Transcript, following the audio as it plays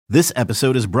This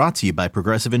episode is brought to you by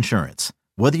Progressive Insurance.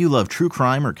 Whether you love true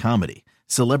crime or comedy,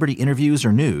 celebrity interviews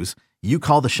or news, you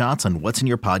call the shots on what's in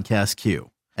your podcast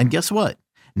queue. And guess what?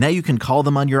 Now you can call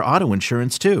them on your auto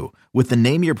insurance too with the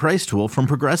Name Your Price tool from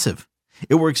Progressive.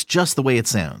 It works just the way it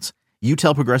sounds. You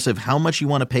tell Progressive how much you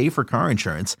want to pay for car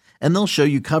insurance, and they'll show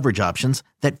you coverage options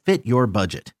that fit your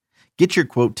budget. Get your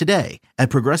quote today at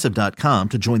Progressive.com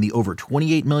to join the over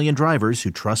 28 million drivers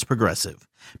who trust Progressive.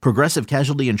 Progressive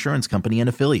Casualty Insurance Company and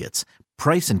Affiliates.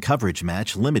 Price and coverage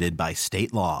match limited by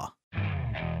state law.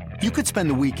 You could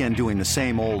spend the weekend doing the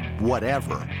same old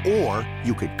whatever, or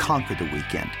you could conquer the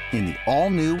weekend in the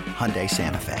all-new Hyundai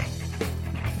Santa Fe.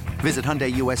 Visit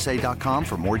HyundaiUSA.com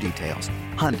for more details.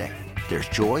 Hyundai, there's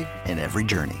joy in every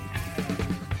journey.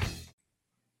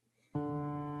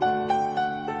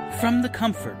 From the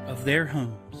comfort of their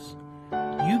homes,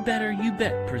 You Better You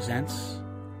Bet presents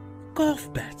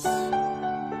Golf Bets.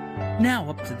 Now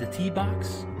up to the tee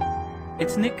box,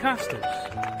 it's Nick Costos,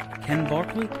 Ken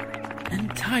Barkley, and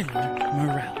Tyler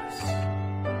Morales.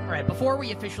 All right, before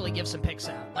we officially give some picks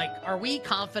out, are we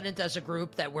confident as a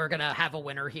group that we're going to have a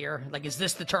winner here? Is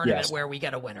this the tournament where we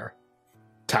get a winner?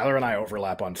 Tyler and I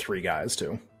overlap on 3 guys,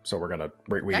 too. So we got it.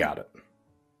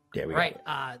 Yeah, we got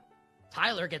it.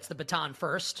 Tyler gets the baton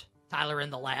first. Tyler in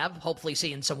the lab, hopefully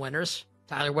seeing some winners.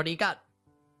 Tyler, what do you got?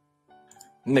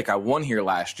 Nick, I won here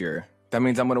last year. That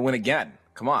means I'm going to win again.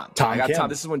 Come on.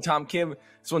 This is when Tom Kim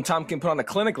put on the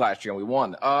clinic last year and we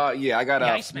won. I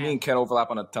got me and Ken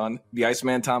overlap on a ton. The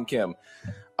Iceman, Tom Kim.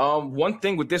 One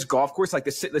thing with this golf course,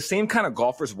 the same kind of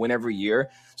golfers win every year.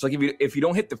 So if you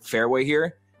don't hit the fairway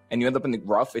here and you end up in the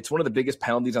rough, it's one of the biggest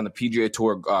penalties on the PGA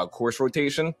Tour course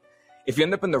rotation. If you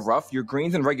end up in the rough, your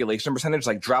greens and regulation percentage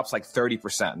drops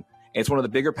 30%. It's one of the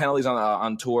bigger penalties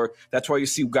on tour. That's why you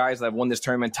see guys that have won this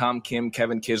tournament: Tom Kim,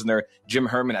 Kevin Kisner, Jim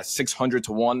Herman at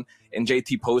 600-1, and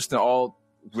JT Poston, all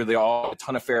a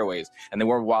ton of fairways, and they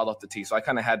weren't wild off the tee. So I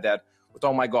kind of had that with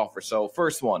all my golfers. So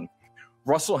first one,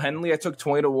 Russell Henley, I took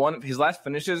 20-1. His last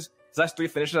 3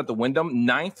 finishes at the Wyndham,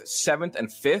 9th, 7th, and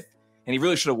 5th, and he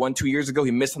really should have won 2 years ago.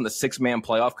 He missed on the 6-man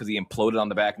playoff because he imploded on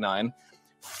the back 9.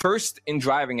 First in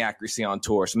driving accuracy on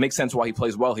tour, so it makes sense why he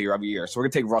plays well here every year. So we're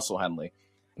going to take Russell Henley.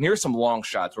 And here's some long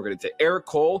shots we're going to take. Eric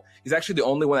Cole, he's actually the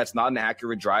only one that's not an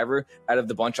accurate driver out of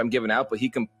the bunch I'm giving out, but he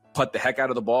can putt the heck out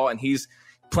of the ball, and he's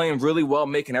playing really well,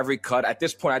 making every cut. At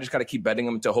this point, I just got to keep betting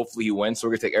him until hopefully he wins. So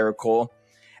we're going to take Eric Cole.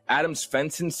 Adam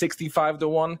Svensson,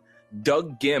 65-1.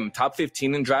 Doug Gim, top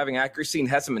 15 in driving accuracy, and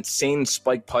had some insane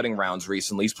spike putting rounds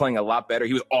recently. He's playing a lot better.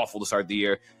 He was awful to start the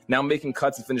year. Now making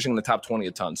cuts and finishing in the top 20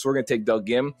 a ton. So we're going to take Doug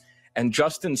Gim. And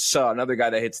Justin Suh, another guy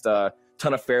that hits the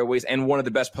ton of fairways and one of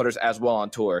the best putters as well on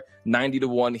tour.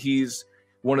 90-1. He was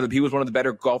one of the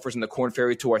better golfers in the Korn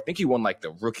Ferry Tour. I think he won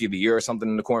the Rookie of the Year or something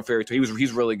in the Korn Ferry Tour.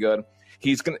 He's really good.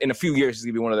 He's gonna, in a few years, he's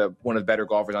gonna be one of the better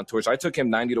golfers on tour. So I took him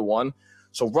 90-1.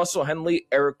 So Russell Henley,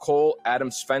 Eric Cole, Adam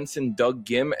Svensson, Doug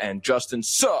Gim, and Justin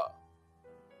Suh.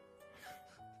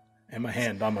 And my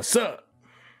hand on my Suh.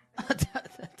 What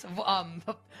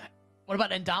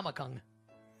about Ndamakung?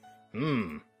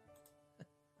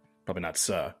 Probably not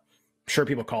Suh. I'm sure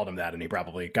people called him that, and he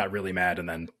probably got really mad, and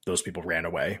then those people ran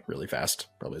away really fast.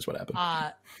 Probably is what happened.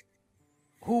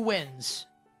 Who wins?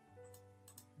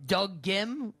 Doug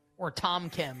Gim or Tom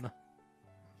Kim?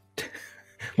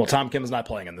 Well, Tom Kim is not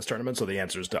playing in this tournament, so the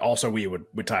answer is to also we would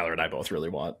Tyler and I both really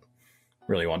want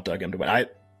Doug Gim to win.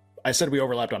 I said we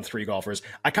overlapped on 3 golfers.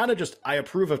 I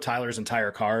approve of Tyler's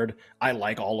entire card. I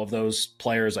like all of those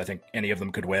players. I think any of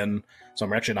them could win. So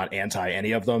I'm actually not anti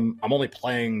any of them. I'm only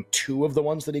playing 2 of the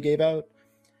ones that he gave out.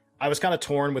 I was kind of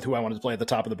torn with who I wanted to play at the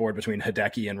top of the board between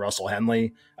Hideki and Russell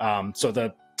Henley. So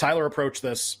the Tyler approached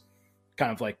this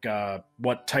kind of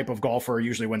what type of golfer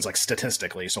usually wins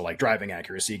statistically. So driving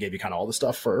accuracy, gave you kind of all the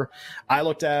stuff I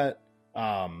looked at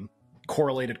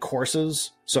correlated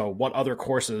courses. So what other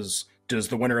courses does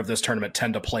the winner of this tournament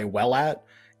tend to play well at?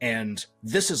 And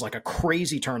this is a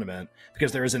crazy tournament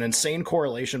because there is an insane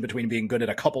correlation between being good at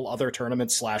a couple other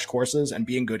tournaments / courses and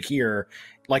being good here,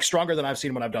 stronger than I've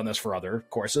seen when I've done this for other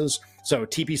courses. So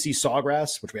TPC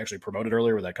Sawgrass, which we actually promoted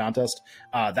earlier with that contest,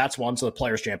 that's one. So the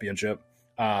Players Championship.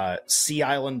 Sea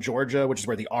Island, Georgia, which is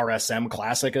where the RSM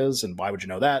Classic is. And why would you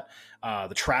know that?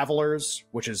 The Travelers,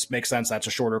 which makes sense. That's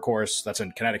a shorter course. That's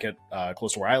in Connecticut,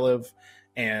 close to where I live.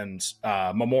 And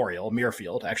Memorial,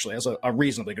 Muirfield, actually has a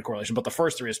reasonably good correlation. But the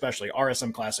first 3, especially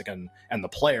RSM Classic and the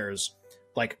Players,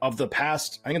 of the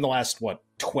past, I think in the last,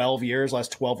 12 years,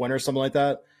 last 12 winners, something like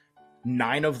that,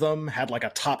 9 of them had like a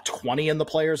top 20 in the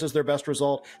Players as their best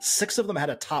result. 6 of them had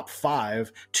a top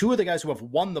 5. 2 of the guys who have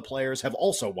won the Players have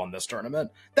also won this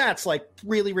tournament. That's like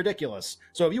really ridiculous.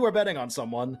 So if you are betting on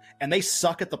someone and they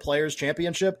suck at the Players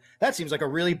Championship, that seems like a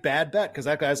really bad bet because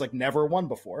that guy's like never won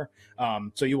before.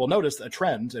 So you will notice a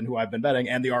trend in who I've been betting,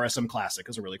 and the RSM Classic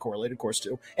is a really correlated course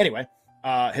too. Anyway,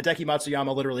 Hideki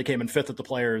Matsuyama literally came in 5th at the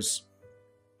Players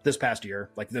this past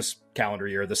year, like this calendar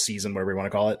year, this season, whatever you want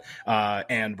to call it,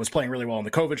 and was playing really well in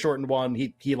the COVID shortened one.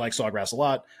 He likes Sawgrass a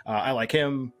lot. I like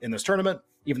him in this tournament,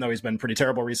 even though he's been pretty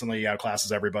terrible recently. He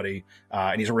outclasses everybody,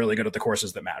 and he's really good at the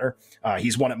courses that matter.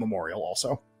 He's won at Memorial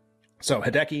also. So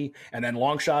Hideki, and then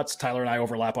long shots, Tyler and I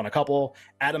overlap on a couple.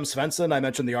 Adam Svensson, I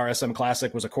mentioned the RSM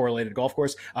Classic was a correlated golf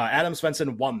course. Adam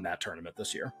Svensson won that tournament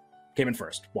this year. Came in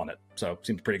first, won it. So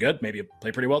seems pretty good. Maybe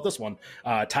played pretty well at this one.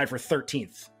 Tied for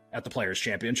 13th at the Players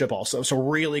Championship also. So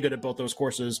really good at both those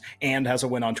courses, and has a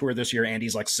win on tour this year. And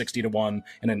he's like 60-1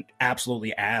 in an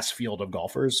absolutely ass field of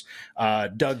golfers.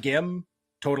 Doug Gim,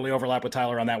 totally overlap with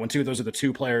Tyler on that one too. Those are the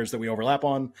 2 players that we overlap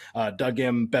on. Doug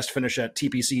Gim, best finish at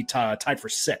TPC, tied for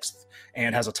 6th,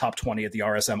 and has a top 20 at the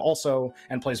RSM also,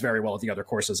 and plays very well at the other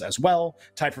courses as well.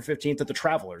 Tied for 15th at the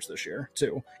Travelers this year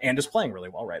too, and is playing really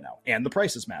well right now. And the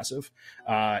price is massive.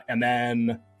 And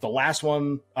then the last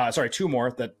one, 2 more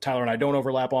that Tyler and I don't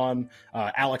overlap on.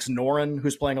 Alex Noren,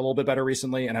 who's playing a little bit better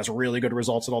recently and has really good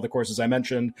results at all the courses I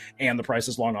mentioned, and the price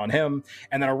is long on him.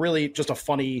 And then just a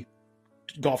funny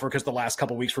golfer, because the last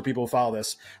couple weeks for people who follow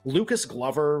this, Lucas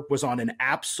Glover was on an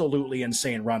absolutely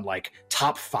insane run, like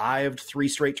top 5, 3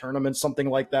 straight tournaments, something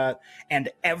like that. And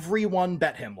everyone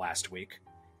bet him last week.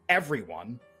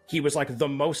 Everyone. He was like the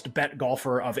most bet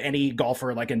golfer of any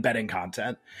golfer, like in betting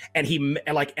content. And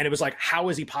it was like, how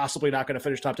is he possibly not going to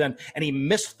finish top 10? And he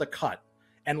missed the cut.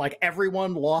 And like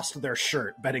everyone lost their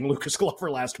shirt betting Lucas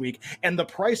Glover last week. And the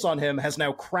price on him has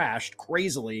now crashed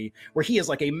crazily, where he is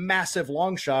like a massive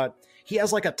long shot. He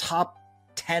has like a top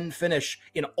 10 finish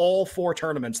in all 4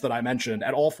 tournaments that I mentioned,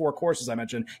 at all 4 courses I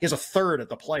mentioned. He has a 3rd at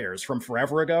the Players from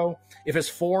forever ago. If his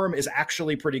form is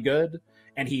actually pretty good,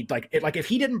 and he if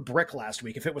he didn't brick last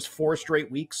week, if it was 4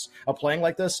 straight weeks of playing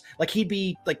like this, like he'd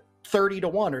be like 30-1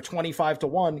 or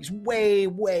 25-1. He's way,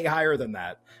 way higher than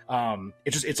that.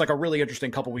 It's like a really interesting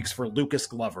couple weeks for Lucas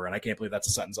Glover, and I can't believe that's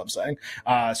a sentence I'm saying.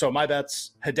 So my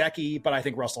bet's Hideki, but I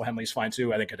think Russell Henley's fine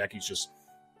too. I think Hideki's just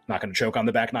not going to choke on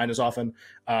the back 9 as often.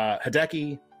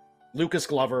 Hideki, Lucas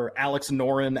Glover, Alex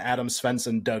Noren, Adam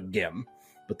Svensson, Doug Gim.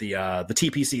 But the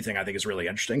TPC thing I think is really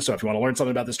interesting. So if you want to learn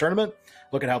something about this tournament,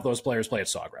 look at how those players play at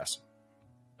Sawgrass.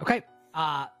 Okay.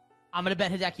 I'm going to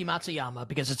bet Hideki Matsuyama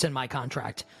because it's in my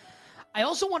contract. I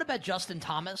also want to bet Justin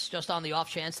Thomas, just on the off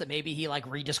chance that maybe he like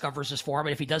rediscovers his form,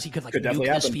 and if he does, he could like nuke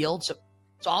this field. So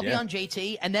I'll be on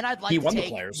JT, and then I'd like to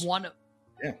take one.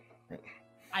 Yeah,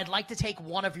 I'd like to take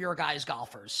one of your guys'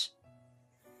 golfers.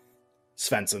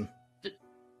 Svensson.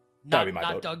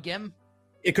 Not Doug Gim.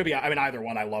 It could be. I mean, either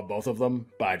one. I love both of them,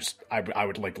 but I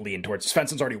would like lean towards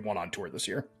Svensson's already won on tour this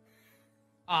year.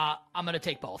 I'm going to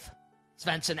take both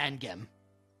Svensson and Gim.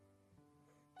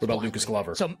 What about Lucas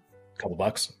Glover? So, couple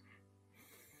bucks.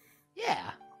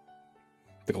 Yeah.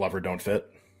 The Glover don't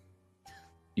fit.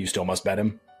 You still must bet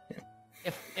him.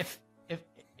 Yeah.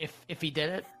 If he did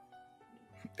it.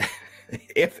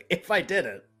 if I did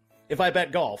it, if I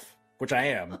bet golf, which I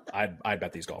am, I'd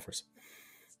bet these golfers.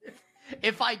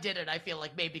 If I did it, I feel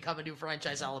like maybe come a new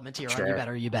franchise element here.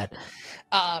 Sure. You bet.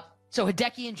 So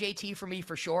Hideki and JT for me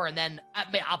for sure, and then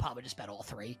I'll probably just bet all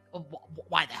 3.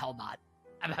 Why the hell not?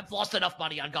 I've lost enough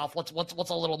money on golf. What's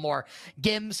a little more?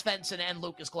 Gim, Svensson, and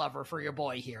Lucas Glover for your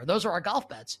boy here. Those are our golf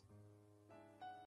bets.